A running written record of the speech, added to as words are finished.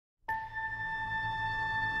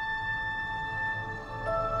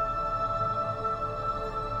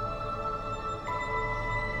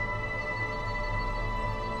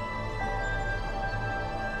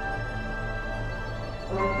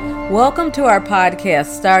Welcome to our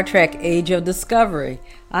podcast, Star Trek Age of Discovery.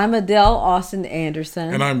 I'm Adele Austin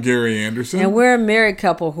Anderson. And I'm Gary Anderson. And we're a married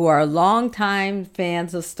couple who are longtime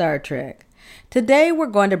fans of Star Trek. Today we're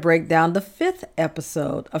going to break down the 5th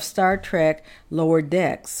episode of Star Trek Lower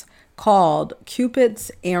Decks, called Cupid's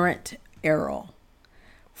Errant Arrow.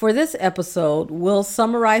 For this episode, we'll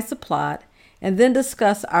summarize the plot and then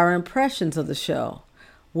discuss our impressions of the show.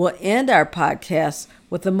 We'll end our podcast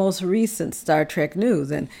with the most recent Star Trek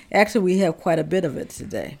news, and actually we have quite a bit of it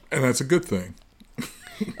today. And that's a good thing.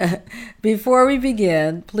 Before we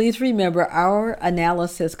begin, please remember our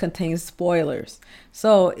analysis contains spoilers.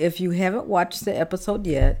 So if you haven't watched the episode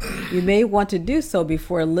yet, you may want to do so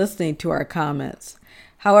before listening to our comments.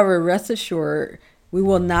 However, rest assured, we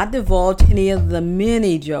will not divulge any of the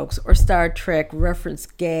many jokes or Star Trek reference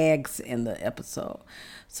gags in the episode.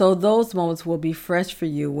 So those moments will be fresh for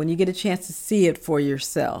you when you get a chance to see it for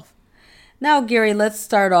yourself. Now, Gary, let's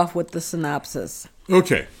start off with the synopsis.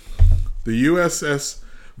 Okay. The USS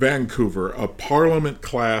Vancouver, a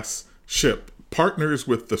Parliament-class ship, partners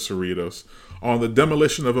with the Cerritos on the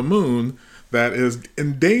demolition of a moon that is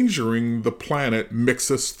endangering the planet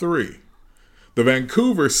Mixus 3. The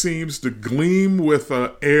Vancouver seems to gleam with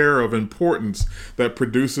an air of importance that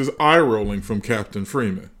produces eye-rolling from Captain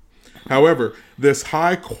Freeman. However, this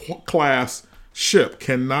high-class ship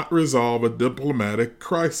cannot resolve a diplomatic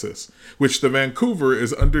crisis, which the Vancouver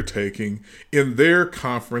is undertaking in their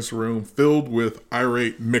conference room filled with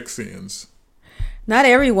irate Mixians. Not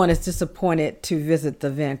everyone is disappointed to visit the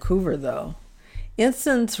Vancouver, though.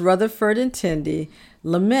 Ensigns Rutherford and Tendi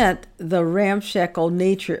lament the ramshackle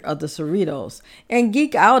nature of the Cerritos and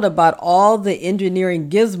geek out about all the engineering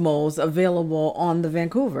gizmos available on the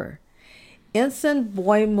Vancouver. Ensign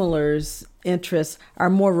Boimler's interests are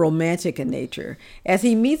more romantic in nature, as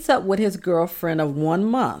he meets up with his girlfriend of 1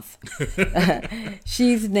 month.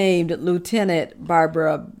 She's named Lieutenant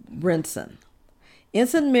Barbara Brinson.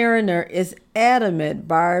 Ensign Mariner is adamant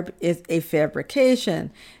Barb is a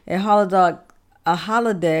fabrication, a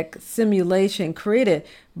holodeck simulation created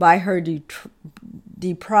by her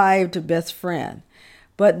deprived best friend.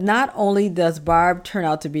 But not only does Barb turn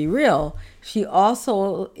out to be real, she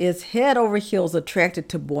also is head over heels attracted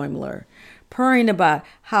to Boimler, purring about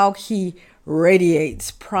how he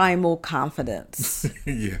radiates primal confidence.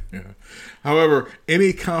 Yeah. However,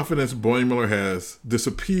 any confidence Boimler has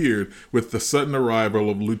disappeared with the sudden arrival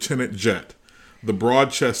of Lieutenant Jet, the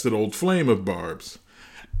broad-chested old flame of Barb's.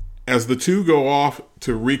 As the two go off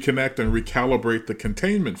to reconnect and recalibrate the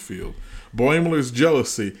containment field, Boimler's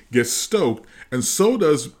jealousy gets stoked, and so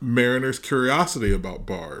does Mariner's curiosity about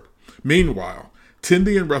Barb. Meanwhile,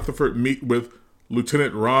 Tendi and Rutherford meet with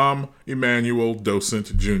Lieutenant Rahm Emanuel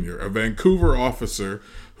Docent Jr., a Vancouver officer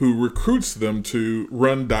who recruits them to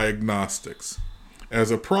run diagnostics. As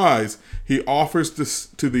a prize, he offers this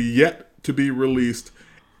to the yet-to-be-released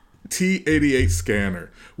T-88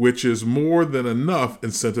 scanner, which is more than enough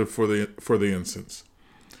incentive for the ensigns.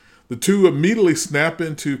 The two immediately snap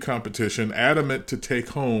into competition, adamant to take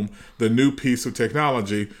home the new piece of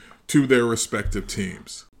technology to their respective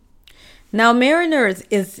teams. Now, Mariner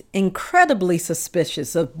is incredibly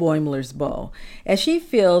suspicious of Boimler's bow, as she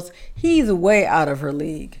feels he's way out of her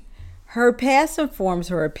league. Her past informs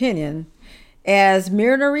her opinion, as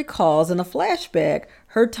Mariner recalls in a flashback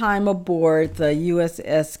her time aboard the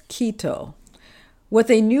USS Quito. With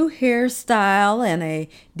a new hairstyle and a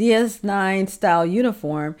DS9 style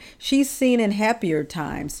uniform, she's seen in happier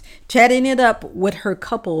times, chatting it up with her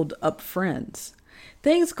coupled up friends.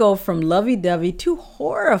 Things go from lovey-dovey to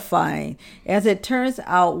horrifying, as it turns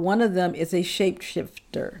out one of them is a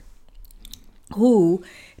shapeshifter who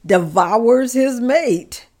devours his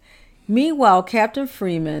mate. Meanwhile, Captain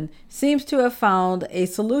Freeman seems to have found a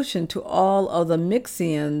solution to all of the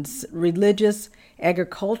Mixians' religious,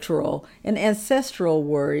 agricultural, and ancestral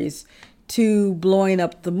worries to blowing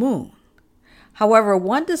up the moon. However,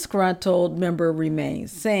 one disgruntled member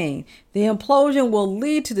remains, saying the implosion will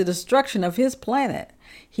lead to the destruction of his planet.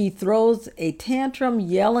 He throws a tantrum,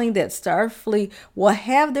 yelling that Starfleet will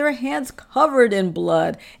have their hands covered in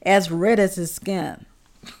blood as red as his skin.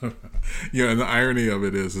 Yeah, and the irony of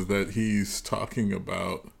it is that he's talking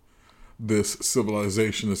about this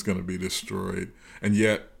civilization that's going to be destroyed, and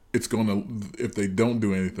yet it's going to, if they don't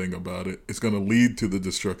do anything about it, it's going to lead to the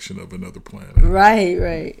destruction of another planet.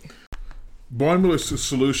 Right. Boimler's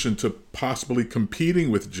solution to possibly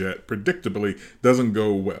competing with Jet predictably doesn't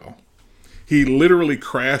go well. He literally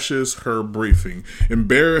crashes her briefing,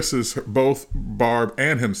 embarrasses both Barb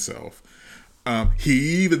and himself.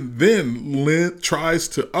 He even then tries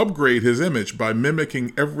to upgrade his image by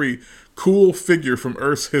mimicking every cool figure from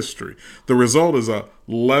Earth's history. The result is a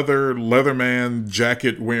Leatherman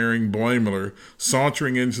jacket-wearing Boimler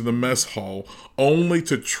sauntering into the mess hall only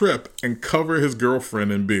to trip and cover his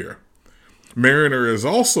girlfriend in beer. Mariner is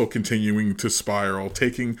also continuing to spiral,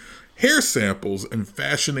 taking hair samples and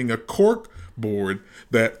fashioning a cork board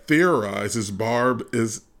that theorizes Barb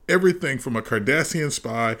is everything from a Cardassian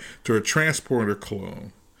spy to a transporter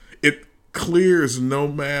clone. It clears no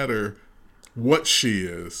matter what she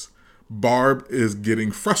is. Barb is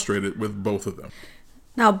getting frustrated with both of them.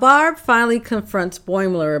 Now, Barb finally confronts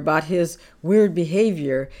Boimler about his weird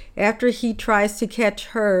behavior after he tries to catch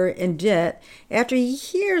her and Jet after he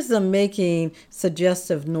hears them making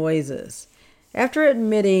suggestive noises. After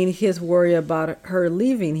admitting his worry about her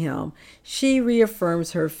leaving him, she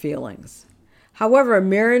reaffirms her feelings. However,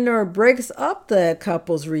 Mariner breaks up the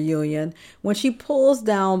couple's reunion when she pulls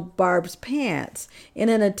down Barb's pants in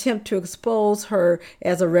an attempt to expose her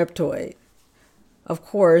as a reptoid. Of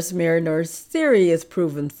course, Mariner's theory is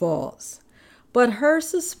proven false, but her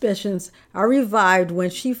suspicions are revived when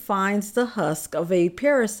she finds the husk of a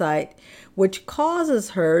parasite, which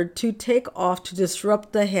causes her to take off to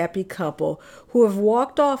disrupt the happy couple who have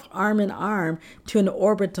walked off arm in arm to an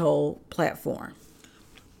orbital platform.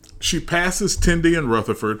 She passes Tendi and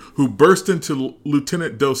Rutherford, who burst into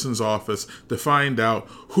Lieutenant Dawson's office to find out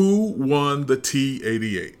who won the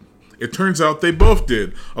T-88. It turns out they both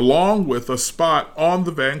did, along with a spot on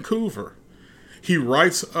the Vancouver. He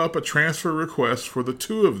writes up a transfer request for the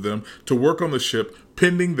two of them to work on the ship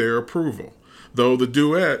pending their approval. Though the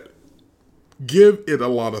duet give it a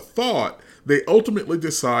lot of thought, they ultimately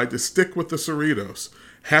decide to stick with the Cerritos,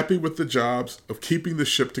 happy with the jobs of keeping the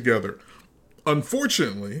ship together.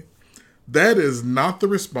 Unfortunately, that is not the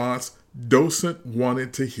response Dawson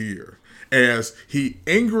wanted to hear, as he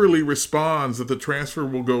angrily responds that the transfer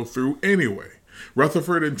will go through anyway.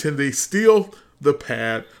 Rutherford and Tendi steal the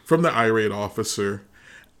pad from the irate officer,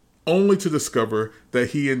 only to discover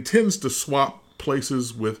that he intends to swap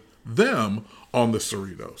places with them on the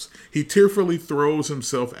Cerritos. He tearfully throws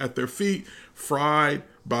himself at their feet, fried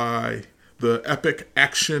by the epic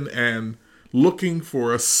action and looking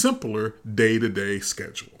for a simpler day-to-day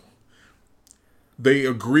schedule. They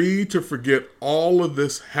agree to forget all of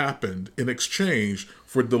this happened in exchange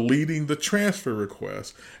for deleting the transfer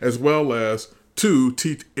request, as well as 2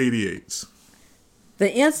 T-88s.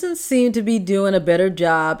 The ensigns seem to be doing a better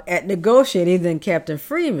job at negotiating than Captain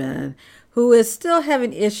Freeman, who is still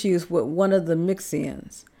having issues with one of the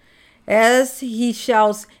Mixians. As he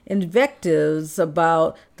shouts invectives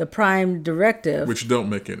about the Prime Directive, which don't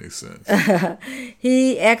make any sense,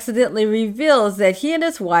 he accidentally reveals that he and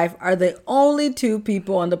his wife are the only two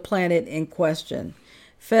people on the planet in question.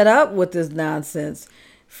 Fed up with this nonsense,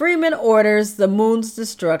 Freeman orders the moon's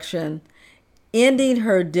destruction, ending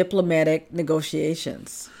her diplomatic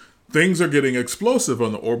negotiations. Things are getting explosive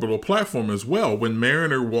on the orbital platform as well when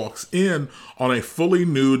Mariner walks in on a fully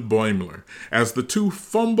nude Boimler. As the two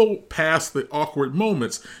fumble past the awkward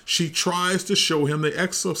moments, she tries to show him the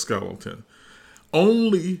exoskeleton,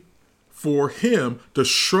 only for him to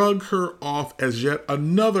shrug her off as yet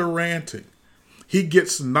another ranting. He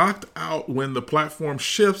gets knocked out when the platform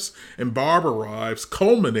shifts and Barb arrives,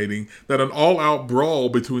 culminating that an all-out brawl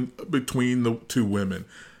between the two women.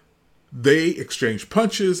 They exchange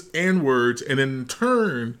punches and words, and in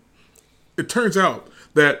turn, it turns out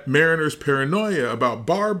that Mariner's paranoia about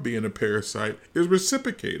Barb being a parasite is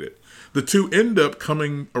reciprocated. The two end up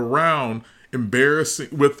coming around embarrassing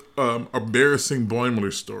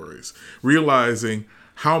Boimler stories, realizing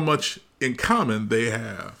how much in common they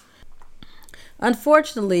have.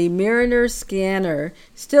 Unfortunately, Mariner's scanner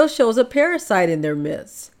still shows a parasite in their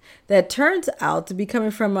midst that turns out to be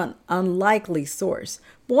coming from an unlikely source,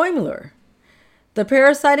 Boimler. The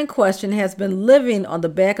parasite in question has been living on the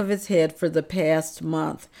back of its head for the past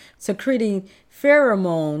month, secreting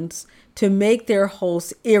pheromones to make their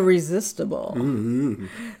host irresistible. Ooh.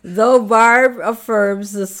 Though Barb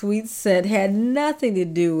affirms the sweet scent had nothing to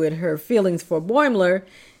do with her feelings for Boimler,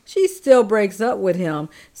 she still breaks up with him,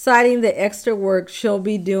 citing the extra work she'll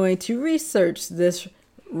be doing to research this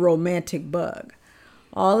romantic bug.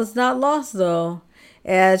 All is not lost, though,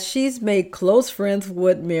 as she's made close friends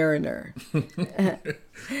with Mariner.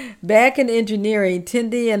 Back in engineering,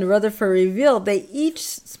 Tendi and Rutherford revealed they each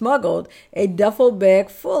smuggled a duffel bag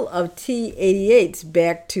full of T-88s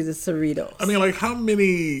back to the Cerritos. I mean, like, how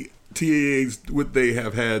many T-88s would they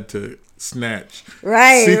have had to snatch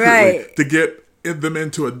secretly to get them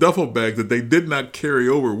into a duffel bag that they did not carry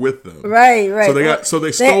over with them. Right. So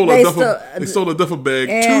they stole a duffel bag,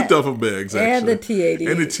 two duffel bags actually, and the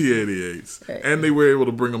T-88s, and the T-88s, right. And they were able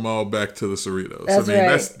to bring them all back to the Cerritos.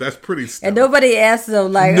 That's pretty stellar. And nobody asked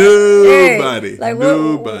them nobody.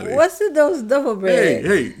 What's in those duffel bags?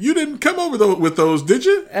 Hey, you didn't come over with those, did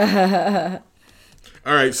you?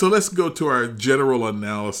 All right, so let's go to our general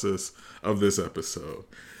analysis of this episode.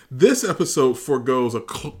 This episode forgoes a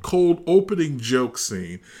cold opening joke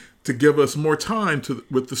scene to give us more time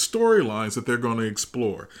with the storylines that they're going to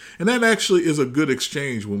explore. And that actually is a good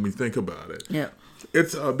exchange when we think about it. Yeah.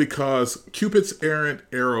 It's because Cupid's errant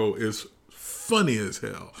arrow is funny as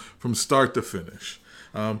hell from start to finish.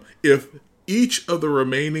 If each of the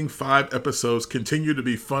remaining 5 episodes continue to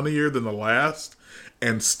be funnier than the last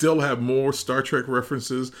and still have more Star Trek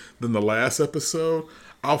references than the last episode,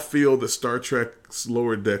 I'll feel that Star Trek's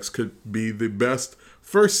Lower Decks could be the best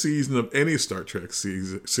first season of any Star Trek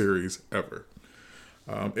series ever.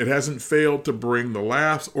 It hasn't failed to bring the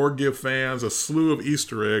laughs or give fans a slew of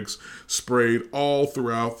Easter eggs sprayed all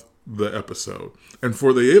throughout the episode. And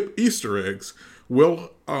for the Easter eggs,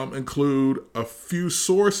 we'll include a few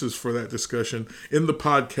sources for that discussion in the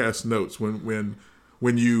podcast notes when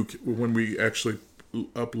we actually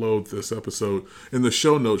upload this episode. In the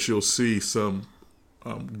show notes, you'll see some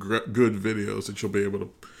good videos that you'll be able to,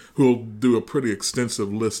 who'll do a pretty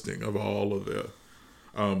extensive listing of all of the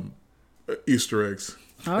Easter eggs.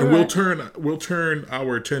 All and right. we'll turn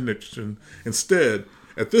our attention instead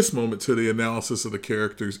at this moment to the analysis of the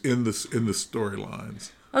characters in the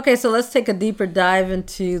storylines. Okay, so let's take a deeper dive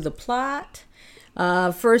into the plot.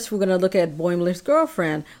 First, we're going to look at Boimler's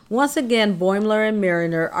girlfriend. Once again, Boimler and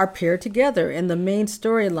Mariner are paired together in the main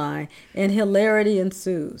storyline, and hilarity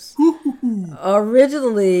ensues.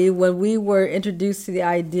 Originally, when we were introduced to the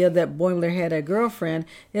idea that Boimler had a girlfriend,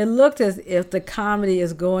 it looked as if the comedy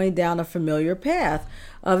is going down a familiar path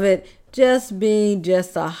of it just being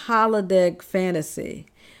just a holodeck fantasy.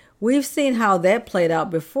 We've seen how that played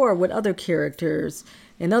out before with other characters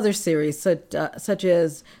in other series, such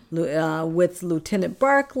as with Lieutenant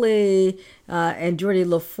Barclay and Geordi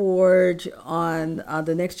LaForge on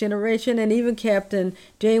The Next Generation, and even Captain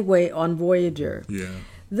Janeway on Voyager. Yeah.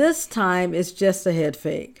 This time, it's just a head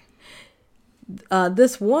fake.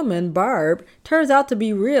 This woman, Barb, turns out to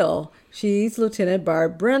be real. She's Lieutenant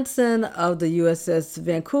Barb Brenson of the USS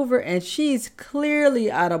Vancouver, and she's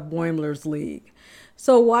clearly out of Boimler's league.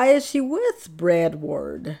 So why is she with Brad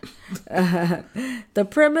Ward? The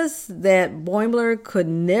premise that Boimler could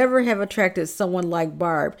never have attracted someone like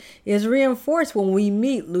Barb is reinforced when we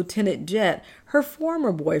meet Lieutenant Jet, her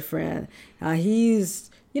former boyfriend. He's,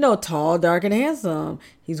 tall, dark, and handsome.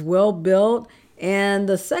 He's well built and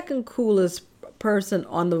the second coolest person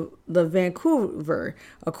on the Vancouver,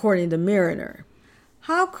 according to Mariner.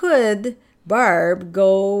 How could Barb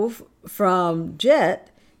go from Jet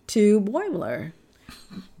to Boimler?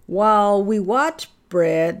 While we watch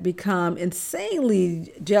Brad become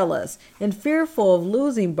insanely jealous and fearful of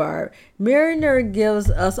losing Barb, Mariner gives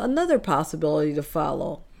us another possibility to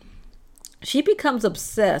follow. She becomes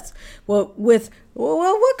obsessed with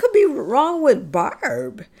what could be wrong with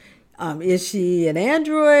Barb? Is she an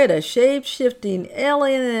android, a shape-shifting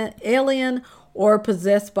alien, or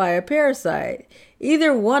possessed by a parasite?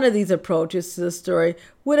 Either one of these approaches to the story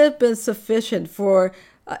would have been sufficient for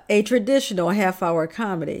a traditional half-hour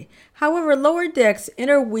comedy. However, Lower Decks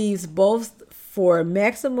interweaves both for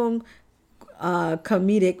maximum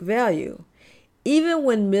comedic value. Even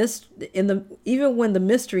when the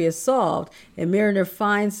mystery is solved and Mariner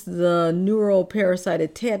finds the neural parasite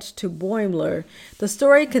attached to Boimler, the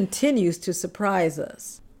story continues to surprise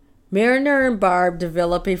us. Mariner and Barb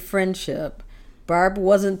develop a friendship. Barb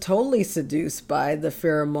wasn't totally seduced by the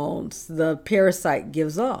pheromones the parasite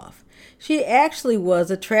gives off. She actually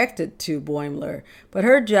was attracted to Boimler, but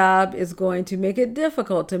her job is going to make it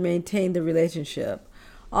difficult to maintain the relationship.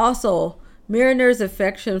 Also, Mariner's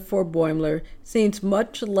affection for Boimler seems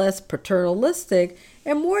much less paternalistic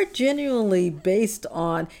and more genuinely based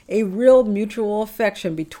on a real mutual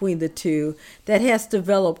affection between the two that has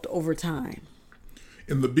developed over time.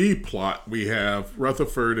 In the B plot, we have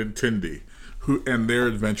Rutherford and Tendi, and their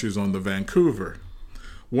adventures on the Vancouver.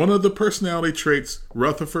 One of the personality traits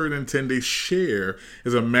Rutherford and Tendi share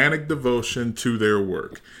is a manic devotion to their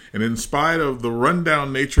work. And in spite of the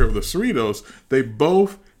rundown nature of the Cerritos, they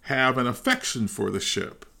both have an affection for the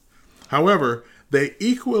ship. However, they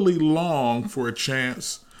equally long for a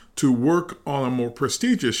chance to work on a more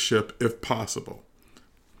prestigious ship if possible.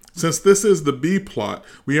 Since this is the B plot,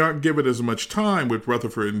 we aren't given as much time with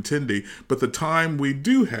Rutherford and Tendi, but the time we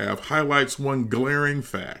do have highlights one glaring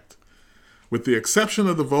fact. With the exception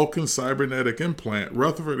of the Vulcan cybernetic implant,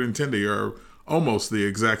 Rutherford and Tendi are almost the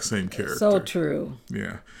exact same character. So true.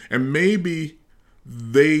 Yeah. And maybe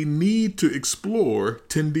they need to explore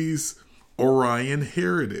Tendi's Orion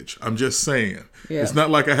heritage. I'm just saying. Yeah. It's not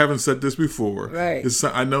like I haven't said this before. Right.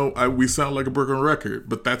 I know we sound like a broken record,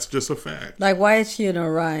 but that's just a fact. Like, why is she an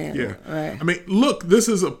Orion? Yeah. Right. I mean, look, this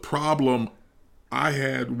is a problem I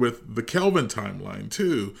had with the Kelvin timeline,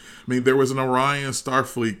 too. I mean, there was an Orion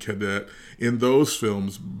Starfleet cadet in those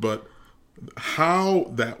films, but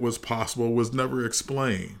how that was possible was never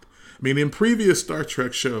explained. I mean, in previous Star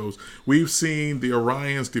Trek shows, we've seen the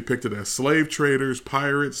Orions depicted as slave traders,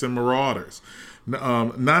 pirates, and marauders.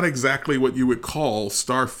 Not exactly what you would call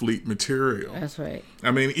Starfleet material. That's right. I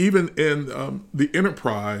mean, even in the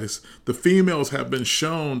Enterprise, the females have been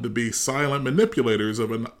shown to be silent manipulators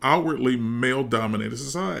of an outwardly male-dominated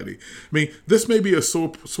society. I mean, this may be a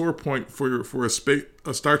sore point for a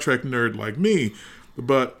Star Trek nerd like me,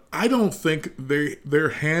 but I don't think they're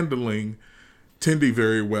handling Tendi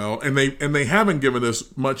very well, and they haven't given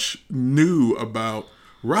us much new about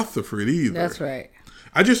Rutherford either. That's right.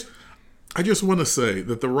 I just want to say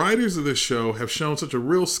that the writers of this show have shown such a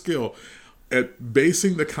real skill at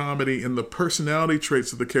basing the comedy in the personality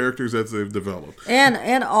traits of the characters as they've developed,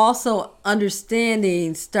 and also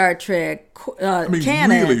understanding Star Trek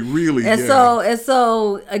canon. Really, and yeah.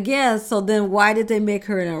 so again, so then why did they make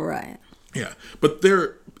her an Orion? Yeah, but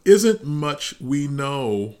there isn't much we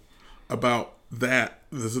know about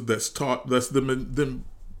that's been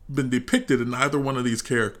depicted in either one of these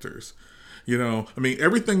characters. You know, I mean,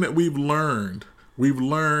 everything that we learned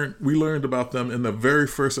about them in the very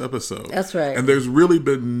first episode. That's right. And there's really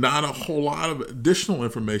been not a whole lot of additional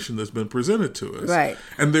information that's been presented to us. Right.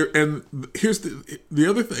 And here's the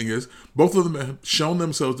other thing is, both of them have shown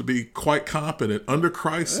themselves to be quite competent under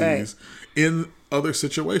crises in other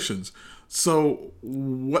situations. So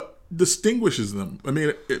what distinguishes them? I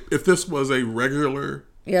mean, if this was a regular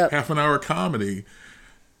half-an-hour comedy,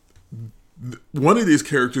 one of these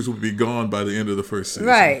characters would be gone by the end of the first season.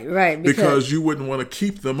 Right. Because you wouldn't want to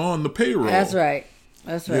keep them on the payroll. That's right.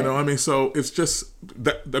 You know, I mean, so it's just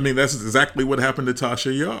that. I mean, that's exactly what happened to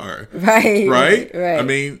Tasha Yar. Right. I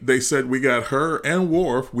mean, they said we got her and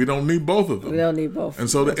Worf. We don't need both of them. We don't need both. And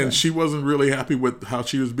so, and she wasn't really happy with how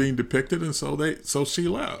she was being depicted, and so she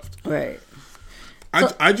left. Right.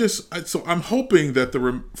 So I'm hoping that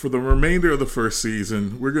for the remainder of the first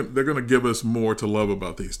season, they're gonna give us more to love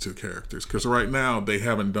about these two characters, because right now they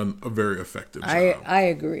haven't done a very effective job. I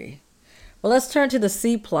agree. Well, let's turn to the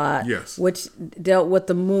C plot, yes, which dealt with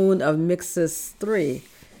the moon of Mixus 3.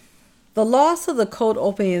 The loss of the cold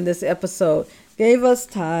opening in this episode gave us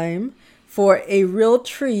time for a real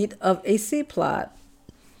treat of a C plot.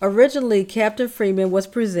 Originally, Captain Freeman was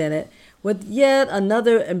presented with yet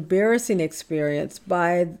another embarrassing experience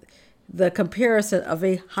by the comparison of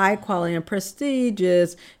a high-quality and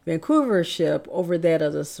prestigious Vancouver ship over that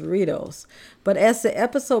of the Cerritos. But as the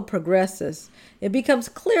episode progresses, it becomes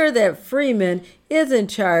clear that Freeman is in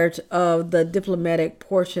charge of the diplomatic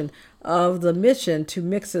portion of the mission to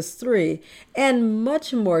Mixus 3 and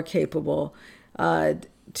much more capable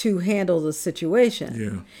to handle the situation.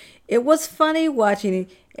 Yeah. It was funny watching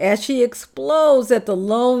as she explodes at the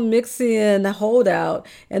lone Mixian holdout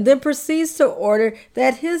and then proceeds to order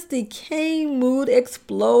that his decaying mood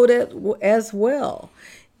explode as well.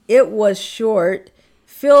 It was short,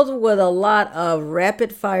 filled with a lot of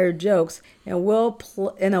rapid-fire jokes and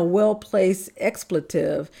a well-placed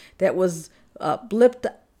expletive that was blipped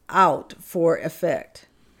out for effect.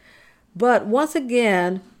 But once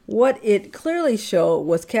again, what it clearly showed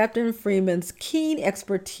was Captain Freeman's keen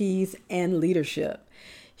expertise and leadership.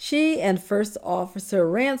 She and First Officer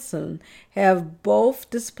Ransom have both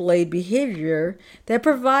displayed behavior that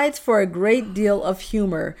provides for a great deal of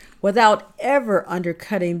humor without ever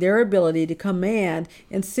undercutting their ability to command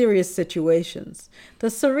in serious situations. The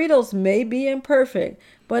Cerritos may be imperfect,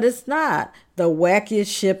 but it's not the wackiest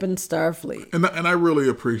ship in Starfleet. And I really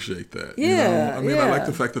appreciate that. Yeah, you know? I mean, I like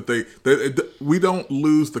the fact that we don't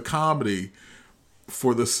lose the comedy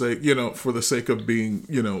for the sake of being,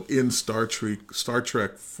 in Star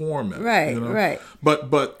Trek format. Right, right.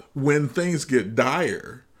 But when things get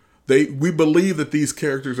dire, we believe that these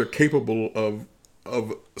characters are capable of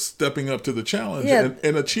stepping up to the challenge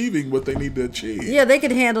and achieving what they need to achieve. Yeah, they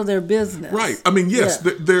can handle their business. Right. I mean, yes,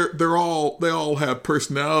 they all have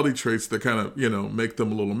personality traits that kind of, make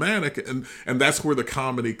them a little manic, and that's where the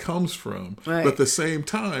comedy comes from. Right. But at the same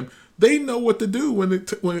time, they know what to do when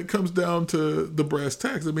it comes down to the brass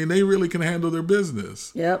tacks. I mean, they really can handle their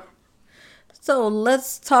business. Yep. So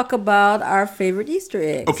let's talk about our favorite Easter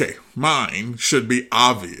eggs. Okay, mine should be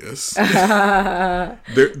obvious.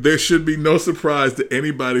 there should be no surprise to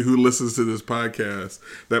anybody who listens to this podcast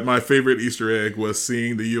that my favorite Easter egg was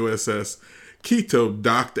seeing the USS Quito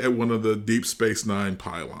docked at one of the Deep Space Nine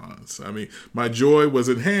pylons. I mean, my joy was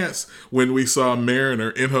enhanced when we saw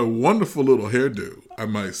Mariner in her wonderful little hairdo, I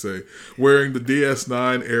might say, wearing the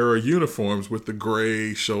DS9 era uniforms with the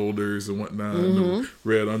gray shoulders and whatnot, and the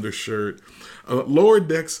red undershirt. Lower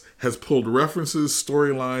Decks has pulled references,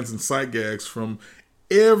 storylines, and sight gags from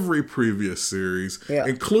every previous series,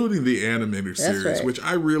 including the animated series, which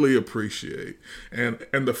I really appreciate. And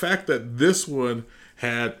the fact that this one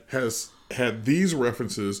has had these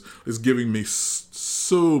references is giving me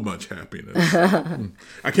so much happiness.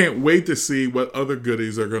 I can't wait to see what other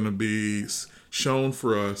goodies are going to be shown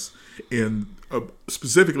for us in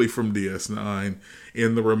specifically from DS9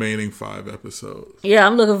 in the remaining 5 episodes. Yeah,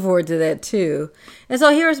 I'm looking forward to that too. And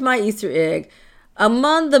so here's my Easter egg.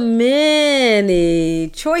 Among the many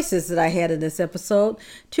choices that I had in this episode,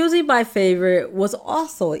 choosing my favorite was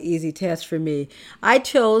also an easy task for me. I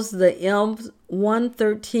chose the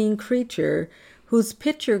M113 creature, whose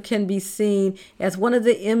picture can be seen as one of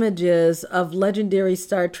the images of legendary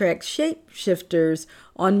Star Trek shapeshifters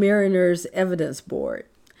on Mariner's evidence board.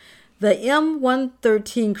 The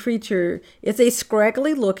M113 creature is a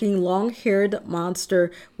scraggly-looking, long-haired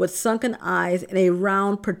monster with sunken eyes and a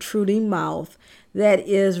round, protruding mouth that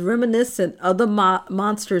is reminiscent of the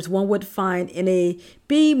monsters one would find in a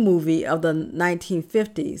B-movie of the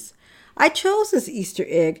 1950s. I chose this Easter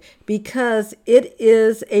egg because it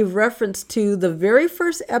is a reference to the very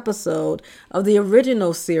first episode of the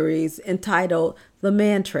original series entitled The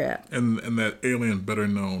Man Trap. And that alien better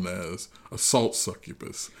known as a salt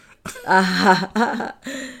succubus.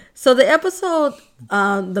 So the episode,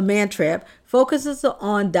 The Man Trap, focuses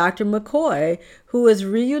on Dr. McCoy, who is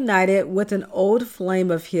reunited with an old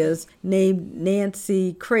flame of his named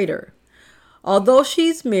Nancy Crater. Although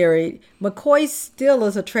she's married, McCoy still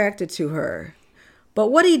is attracted to her.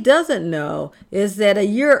 But what he doesn't know is that a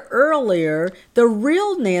year earlier, the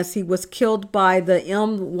real Nancy was killed by the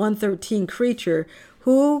M113 creature,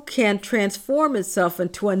 who can transform itself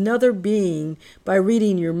into another being by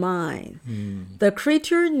reading your mind. The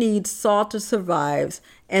creature needs salt to survive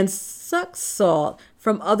and sucks salt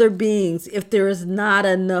from other beings if there is not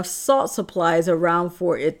enough salt supplies around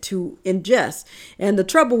for it to ingest. And the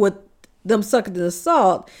trouble with them sucking the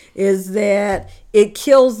salt is that it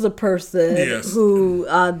kills the person who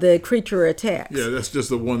the creature attacks. Yeah, that's just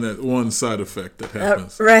the one side effect that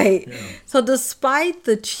happens. Right. Yeah. So despite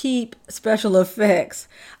the cheap special effects,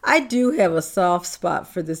 I do have a soft spot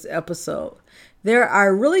for this episode. There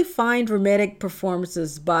are really fine dramatic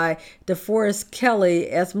performances by DeForest Kelley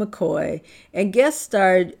as McCoy and guest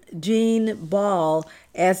starred Jean Ball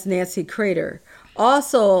as Nancy Crater.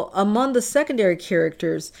 Also, among the secondary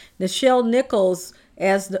characters, Nichelle Nichols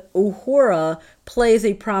as Uhura plays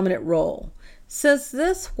a prominent role. Since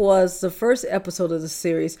this was the first episode of the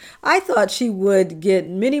series, I thought she would get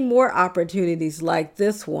many more opportunities like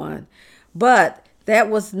this one, but that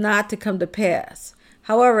was not to come to pass.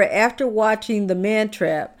 However, after watching The Man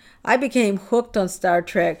Trap, I became hooked on Star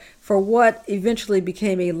Trek for what eventually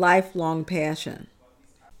became a lifelong passion.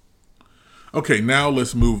 Okay, now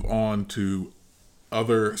let's move on to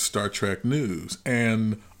other Star Trek news.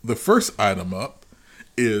 And the first item up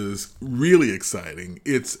is really exciting.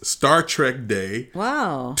 It's Star Trek Day.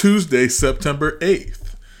 Wow. Tuesday, September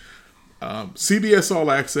 8th. CBS All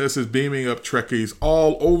Access is beaming up Trekkies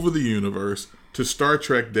all over the universe to Star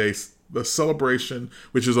Trek Day, the celebration,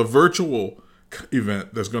 which is a virtual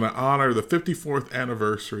event that's going to honor the 54th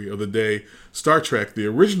anniversary of the day Star Trek, the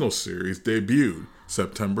original series, debuted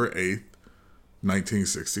September 8th.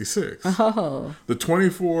 1966. Oh. The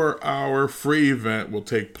 24-hour free event will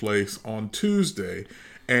take place on Tuesday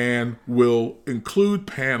and will include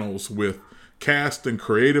panels with cast and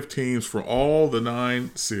creative teams from all the 9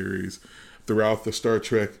 series throughout the Star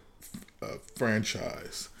Trek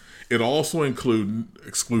franchise. It also includes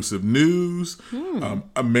exclusive news,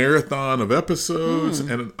 a marathon of episodes,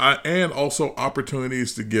 and also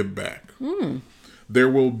opportunities to give back. There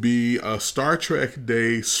will be a Star Trek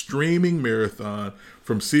Day streaming marathon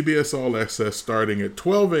from CBS All Access starting at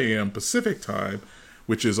 12 a.m. Pacific Time,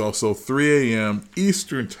 which is also 3 a.m.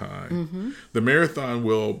 Eastern Time. The marathon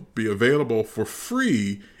will be available for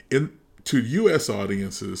free to U.S.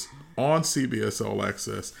 audiences on CBS All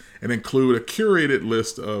Access and include a curated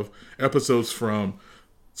list of episodes from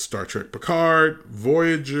Star Trek Picard,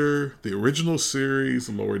 Voyager, the original series,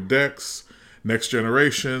 Lower Decks, Next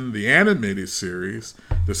Generation, the animated series,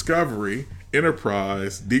 Discovery,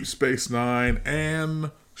 Enterprise, Deep Space Nine,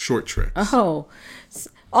 and Short Treks. Oh,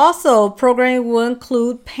 also programming will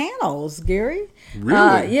include panels, Gary.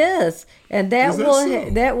 Really? Yes, and Is that so?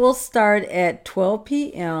 that will start at 12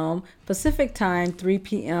 p.m. Pacific time, 3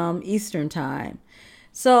 p.m. Eastern time.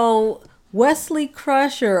 So Wesley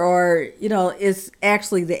Crusher, or is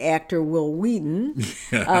actually the actor Will Wheaton,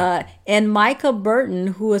 and Micah Burton,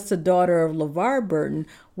 who is the daughter of LeVar Burton,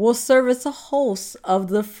 will serve as the hosts of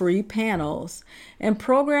the free panels and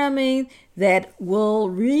programming that will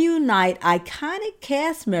reunite iconic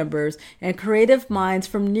cast members and creative minds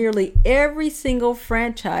from nearly every single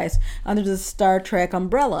franchise under the Star Trek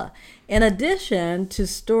umbrella. In addition to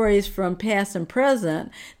stories from past and present,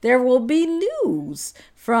 there will be news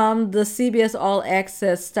from the CBS All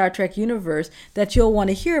Access Star Trek universe that you'll want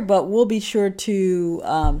to hear, but we'll be sure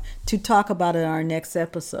to talk about it in our next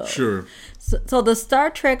episode. Sure. So the Star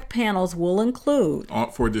Trek panels will include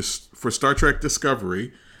For Star Trek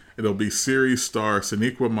Discovery, it'll be series star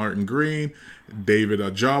Sonequa Martin Green, David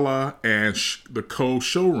Ajala, and the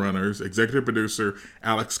co-showrunners, executive producer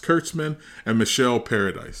Alex Kurtzman and Michelle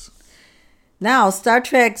Paradise. Now, Star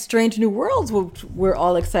Trek Strange New Worlds, which we're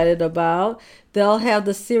all excited about, they'll have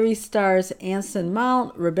the series stars Anson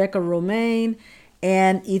Mount, Rebecca Romijn,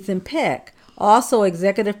 and Ethan Peck. Also,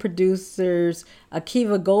 executive producers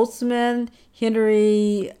Akiva Goldsman,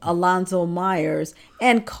 Henry Alonzo Myers,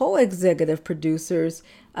 and co-executive producers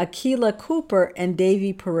Akila Cooper and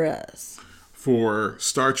Davy Perez. For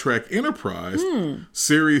Star Trek Enterprise,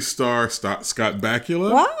 series star Scott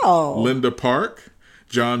Bakula, Wow. Linda Park,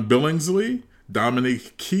 John Billingsley,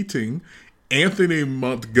 Dominique Keating, Anthony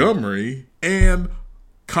Montgomery, and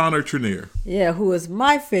Connor Trenier. Yeah, who is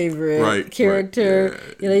my favorite character.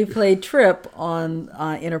 Right, yeah. He played Trip on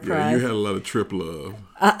Enterprise. Yeah, you had a lot of Trip love.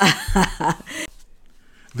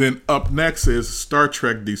 Then up next is Star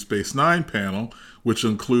Trek Deep Space Nine panel, which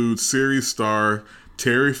includes series star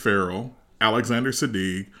Terry Farrell, Alexander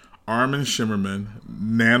Siddig, Armin Shimmerman,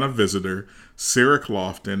 Nana Visitor, Sarah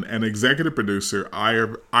Clofton, and executive producer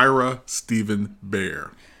Ira Stephen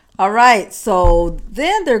Bear. All right, so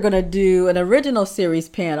then they're going to do an original series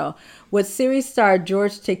panel with series star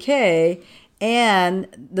George Takei and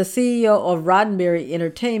the CEO of Roddenberry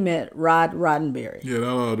Entertainment, Rod Roddenberry. Yeah, that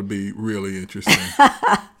ought to be really interesting.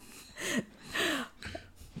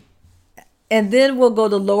 And then we'll go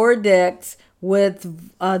to Lower Decks with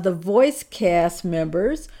the voice cast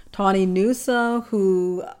members, Tawny Newsome,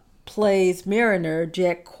 who plays Mariner,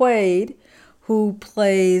 Jack Quaid, who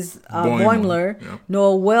plays Boimler, yep.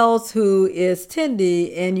 Noah Wells, who is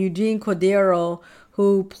Tendi, and Eugene Cordero,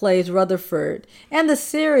 who plays Rutherford, and the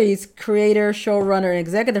series creator, showrunner, and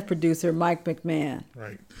executive producer Mike McMahon.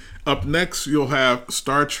 Right. Up next, you'll have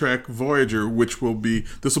Star Trek Voyager, this will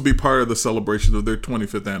be part of the celebration of their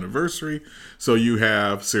 25th anniversary. So you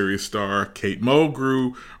have series star Kate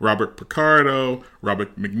Mulgrew, Robert Picardo,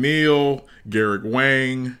 Robert McNeil, Garrick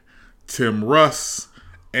Wang, Tim Russ,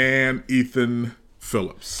 and Ethan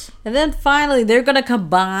Phillips. And then finally, they're going to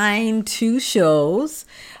combine two shows,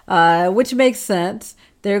 which makes sense.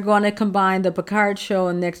 They're going to combine the Picard show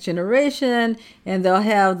and Next Generation, and they'll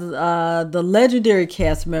have the legendary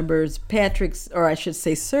cast members, Sir Patrick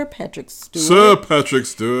Stewart. Sir Patrick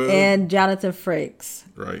Stewart. And Jonathan Frakes.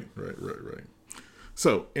 Right.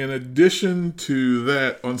 So, in addition to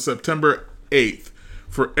that, on September 8th,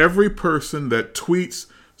 for every person that tweets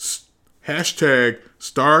hashtag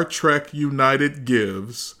Star Trek United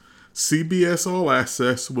Gives, CBS All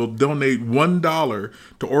Access will donate $1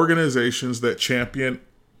 to organizations that champion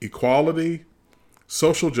equality,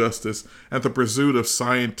 social justice, and the pursuit of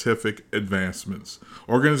scientific advancements.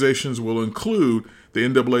 Organizations will include the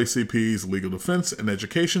NAACP's Legal Defense and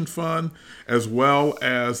Education Fund, as well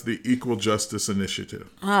as the Equal Justice Initiative.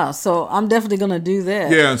 So I'm definitely going to do that.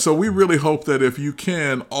 Yeah, and so we really hope that if you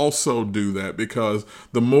can also do that, because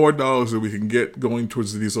the more dollars that we can get going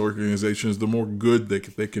towards these organizations, the more good they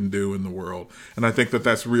can do in the world. And I think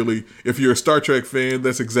that's really, if you're a Star Trek fan,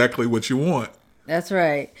 that's exactly what you want. That's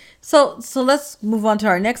right. So let's move on to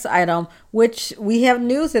our next item, which we have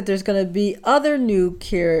news that there's going to be other new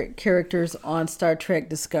characters on Star Trek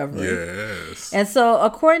Discovery. Yes. And so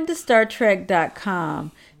according to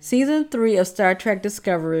StarTrek.com, Season 3 of Star Trek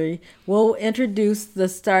Discovery will introduce the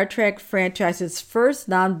Star Trek franchise's first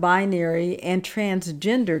non-binary and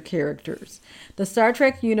transgender characters. The Star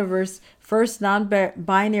Trek universe first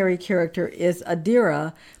non-binary character is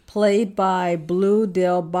Adira, played by Blue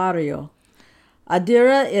Del Barrio.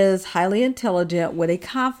 Adira is highly intelligent with a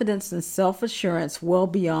confidence and self-assurance well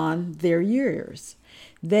beyond their years.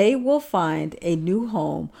 They will find a new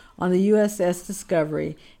home on the USS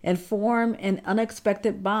Discovery and form an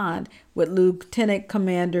unexpected bond with Lieutenant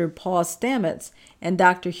Commander Paul Stamets and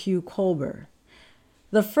Dr. Hugh Culber.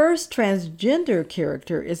 The first transgender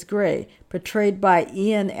character is Gray, portrayed by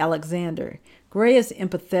Ian Alexander. Gray is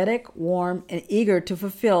empathetic, warm, and eager to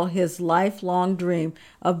fulfill his lifelong dream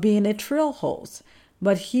of being a trill host,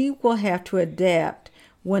 but he will have to adapt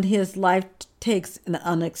when his life takes an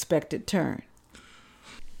unexpected turn.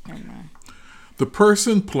 The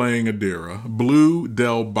person playing Adira, Blue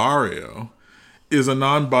Del Barrio, is a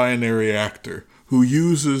non-binary actor who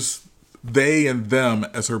uses they and them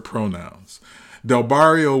as her pronouns. Del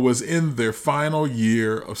Barrio was in their final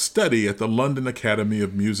year of study at the London Academy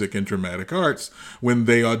of Music and Dramatic Arts when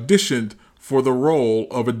they auditioned for the role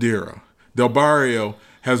of Adira. Del Barrio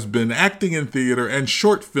has been acting in theater and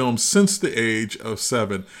short films since the age of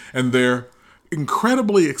 7, and they're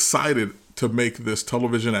incredibly excited to make this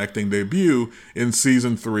television acting debut in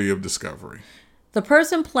season 3 of Discovery. The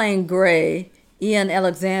person playing Gray, Ian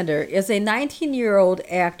Alexander, is a 19-year-old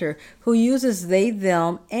actor who uses they,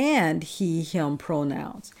 them, and he, him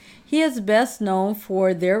pronouns. He is best known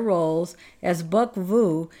for their roles as Buck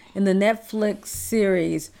Vu in the Netflix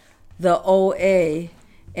series The OA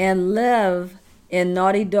and Lev in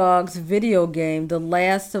Naughty Dog's video game The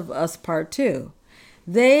Last of Us Part 2.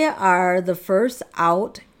 They are the first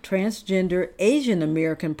out transgender Asian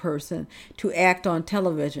American person to act on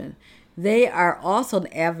television. They are also an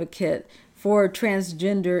advocate for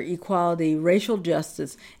transgender equality, racial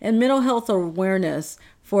justice, and mental health awareness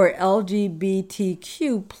for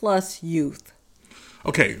LGBTQ plus youth.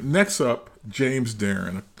 Okay, next up, James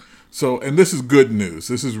Darren. And this is good news.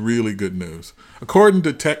 This is really good news. According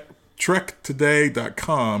to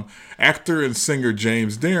TrekToday.com, actor and singer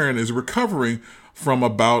James Darren is recovering from a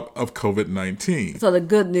bout of COVID-19. So the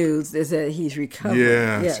good news is that he's recovering.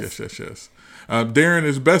 Yes. Darren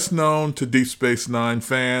is best known to Deep Space Nine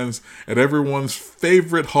fans and everyone's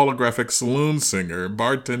favorite holographic saloon singer,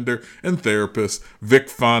 bartender, and therapist, Vic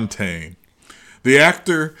Fontaine. The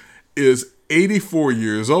actor is 84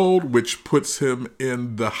 years old, which puts him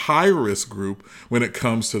in the high-risk group when it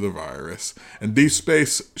comes to the virus. And Deep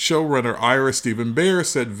Space showrunner Ira Steven Behr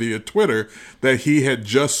said via Twitter that he had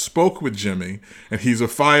just spoke with Jimmy, and he's a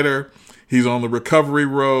fighter, he's on the recovery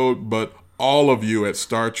road, but all of you at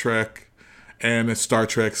Star Trek and at Star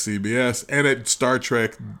Trek CBS and at Star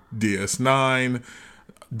Trek DS9,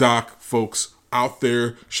 Doc folks out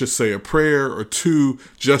there should say a prayer or two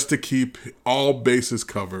just to keep all bases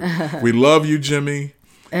covered. We love you, Jimmy.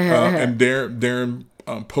 And Darren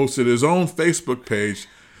posted his own Facebook page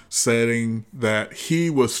saying that he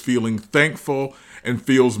was feeling thankful and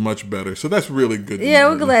feels much better. So that's really good. Yeah,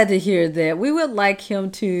 we're glad to hear that. We would like him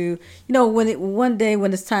to, one day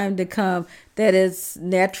when it's time to come, that it's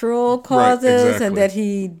natural causes, right, exactly. And that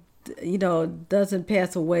he doesn't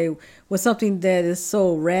pass away with something that is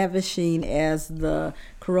so ravishing as the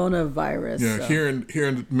coronavirus. Yeah, so. Here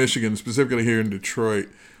in Michigan, specifically here in Detroit,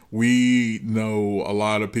 we know a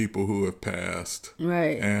lot of people who have passed.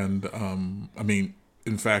 Right. And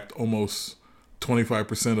in fact, almost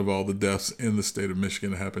 25% of all the deaths in the state of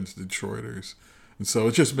Michigan happen to Detroiters. And so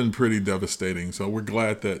it's just been pretty devastating. So we're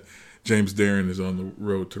glad that James Darren is on the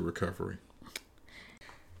road to recovery.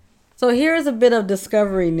 So here's a bit of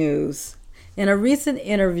Discovery news. In a recent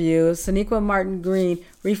interview, Sonequa Martin Green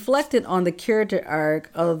reflected on the character arc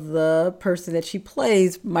of the person that she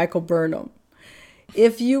plays, Michael Burnham.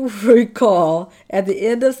 If you recall, at the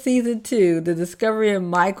end of season 2, the Discovery and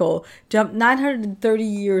Michael jumped 930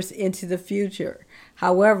 years into the future.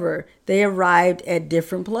 However, they arrived at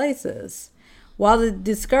different places. While the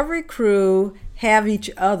Discovery crew have each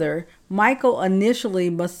other, Michael initially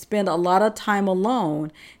must spend a lot of time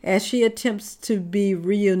alone as she attempts to be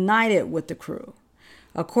reunited with the crew.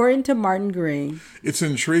 According to Martin Green, it's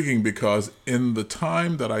intriguing because in the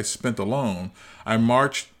time that I spent alone, I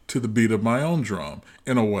marched to the beat of my own drum,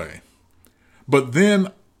 in a way. But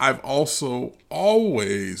then I've also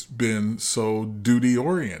always been so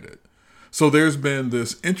duty-oriented. So there's been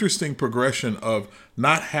this interesting progression of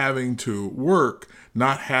not having to work,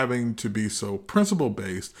 not having to be so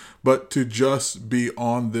principle-based, but to just be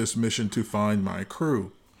on this mission to find my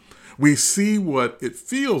crew. We see what it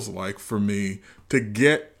feels like for me to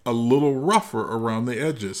get a little rougher around the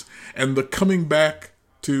edges. And the coming back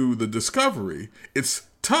to the Discovery, it's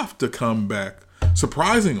tough to come back,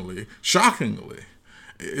 surprisingly, shockingly.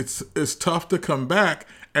 It's tough to come back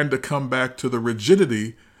and to come back to the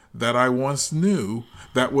rigidity that I once knew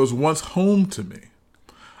that was once home to me.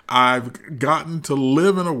 I've gotten to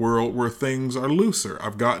live in a world where things are looser.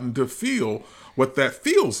 I've gotten to feel what that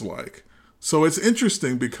feels like So it's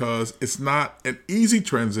interesting because it's not an easy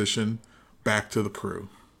transition back to the crew.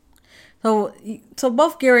 So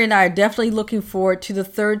both Gary and I are definitely looking forward to the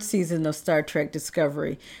third season of Star Trek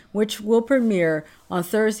Discovery, which will premiere on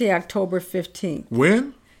Thursday, October 15th.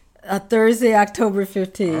 When? Thursday, October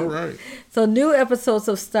 15th. All right. So new episodes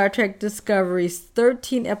of Star Trek Discovery's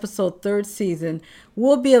 13-episode third season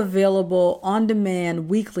will be available on demand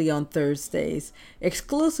weekly on Thursdays,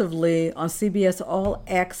 exclusively on CBS All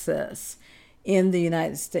Access in the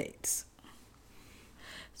United States.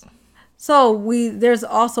 So there's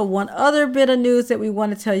also one other bit of news that we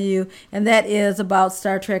want to tell you, and that is about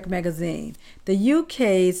Star Trek Magazine. The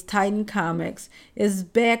UK's Titan Comics is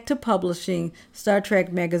back to publishing Star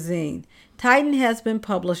Trek Magazine. Titan has been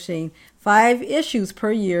publishing 5 issues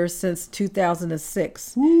per year since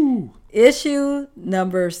 2006. Woo. Issue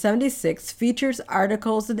number 76 features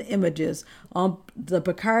articles and images on the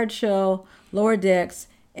Picard show, Lower Decks,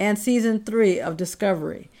 and Season 3 of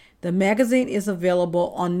Discovery. The magazine is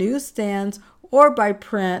available on newsstands or by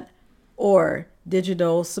print or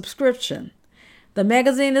digital subscription. The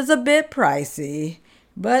magazine is a bit pricey,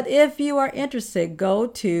 but if you are interested, go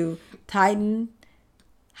to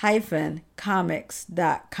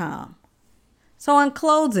titan-comics.com. So in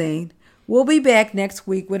closing, we'll be back next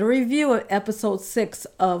week with a review of episode 6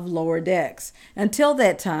 of Lower Decks. Until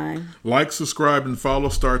that time, like, subscribe, and follow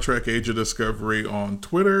Star Trek Age of Discovery on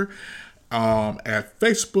Twitter, at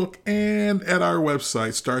Facebook, and at our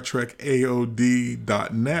website,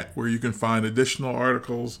 StarTrekAOD.net, where you can find additional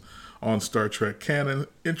articles on Star Trek canon,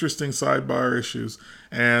 interesting sidebar issues,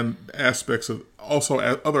 and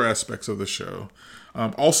other aspects of the show.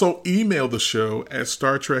 Also, email the show at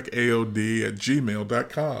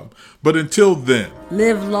StarTrekAOD@gmail.com. But until then,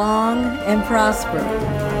 live long and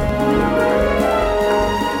prosper.